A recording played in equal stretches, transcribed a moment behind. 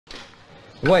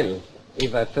Well,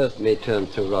 if I first may turn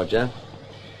to Roger,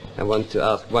 I want to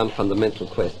ask one fundamental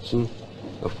question,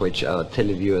 of which our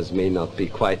televiewers may not be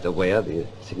quite aware the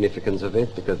significance of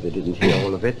it, because they didn't hear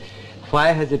all of it. Why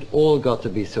has it all got to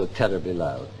be so terribly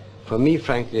loud? For me,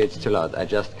 frankly, it's too loud. I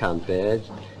just can't bear it.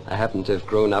 I happen to have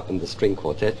grown up in the string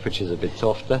quartet, which is a bit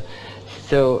softer.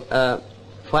 So,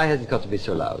 why has it got to be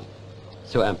so loud,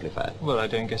 so amplified? Well, I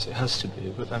don't guess it has to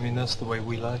be, but I mean, that's the way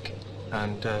we like it.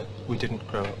 And we didn't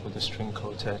grow up with a string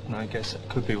quartet, and I guess that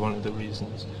could be one of the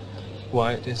reasons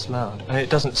why it is loud. And it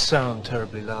doesn't sound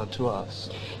terribly loud to us.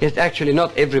 Yes, actually,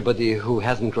 not everybody who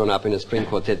hasn't grown up in a string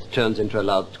quartet turns into a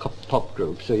loud pop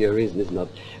group, so your reason is not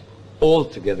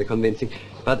altogether convincing.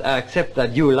 But I accept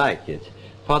that you like it.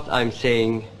 What I'm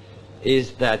saying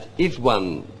is that if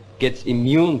one gets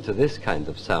immune to this kind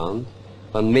of sound,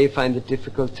 one may find it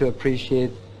difficult to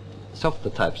appreciate softer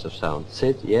types of sound.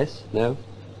 Sid, yes? No?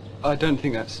 I don't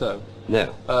think that's so.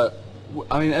 No.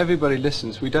 I mean, everybody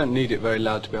listens. We don't need it very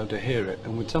loud to be able to hear it,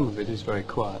 and some of it is very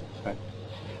quiet, in fact.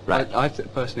 Right.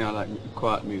 Personally, I like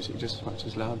quiet music just as much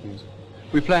as loud music.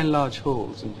 We play in large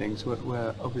halls and things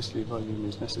where obviously volume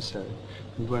is necessary,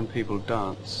 and when people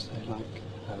dance, they like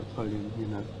volume, you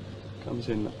know, comes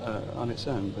in on its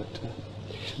own. But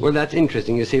well, that's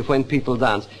interesting. You see, when people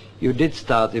dance, you did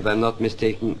start, if I'm not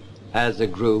mistaken, as a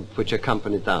group which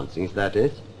accompanied dancing. Is that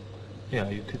it? Yeah,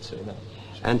 you could say that.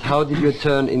 And how did you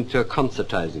turn into a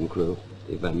concertizing group,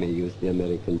 if I may use the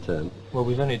American term? Well,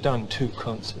 we've only done 2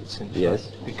 concerts, in fact,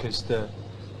 because the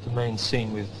main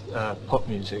scene with pop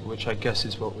music, which I guess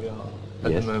is what we are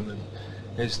at the moment,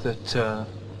 is that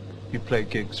you play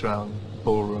gigs around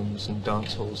ballrooms and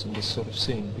dance halls and this sort of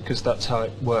scene, because that's how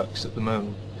it works at the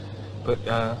moment. But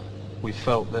we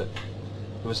felt that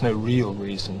there was no real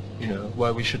reason, you know,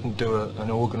 why we shouldn't do an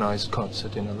organised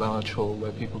concert in a large hall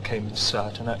where people came and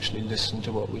sat and actually listened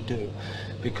to what we do,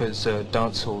 because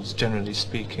dance halls, generally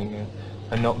speaking,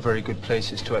 are not very good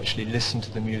places to actually listen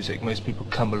to the music. Most people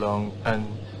come along, and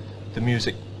the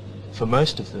music, for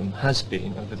most of them, has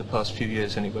been, over the past few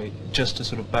years anyway, just a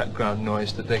sort of background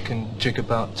noise that they can jig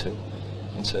about to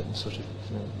in certain sort of...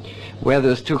 You know. Were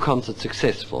those 2 concerts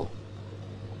successful?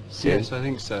 Yes, I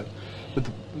think so. But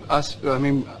I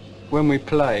mean, when we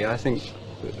play, I think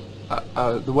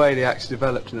the way the act's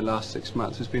developed in the last 6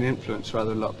 months has been influenced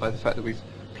rather a lot by the fact that we've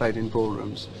played in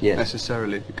ballrooms,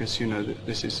 necessarily, because, you know,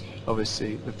 this is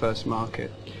obviously the first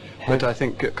market. But I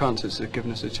think concerts have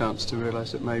given us a chance to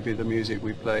realise that maybe the music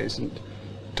we play isn't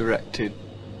directed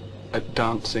at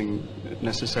dancing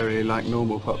necessarily like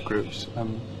normal pop groups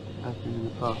have been in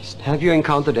the past. Have you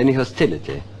encountered any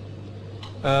hostility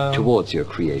towards your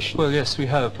creation? Well, yes, we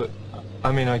have, but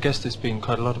I mean, I guess there's been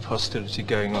quite a lot of hostility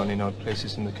going on in odd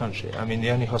places in the country. I mean, the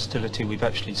only hostility we've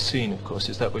actually seen, of course,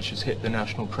 is that which has hit the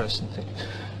national press and things.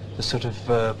 The sort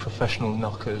of professional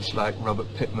knockers like Robert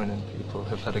Pittman and people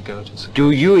have had a go at us.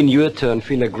 Do you, in your turn,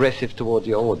 feel aggressive towards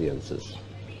your audiences?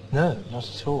 No, not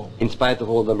at all. In spite of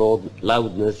all the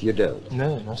loudness, you don't?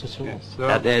 No, not at all. Yes,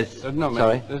 there's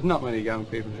not many young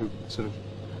people who sort of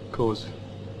cause,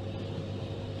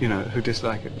 you know, who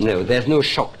dislike it. No, there's no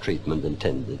shock treatment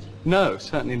intended. No,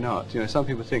 certainly not. You know, some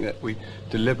people think that we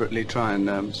deliberately try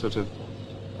and sort of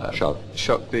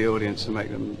shock the audience and make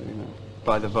them, you know,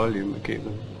 by the volume and keep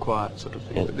them quiet, sort of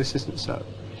thing. Yeah. But this isn't so.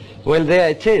 Well, there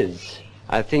it is.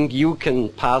 I think you can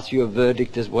pass your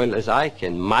verdict as well as I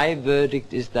can. My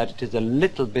verdict is that it is a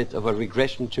little bit of a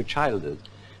regression to childhood.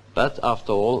 But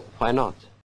after all, why not?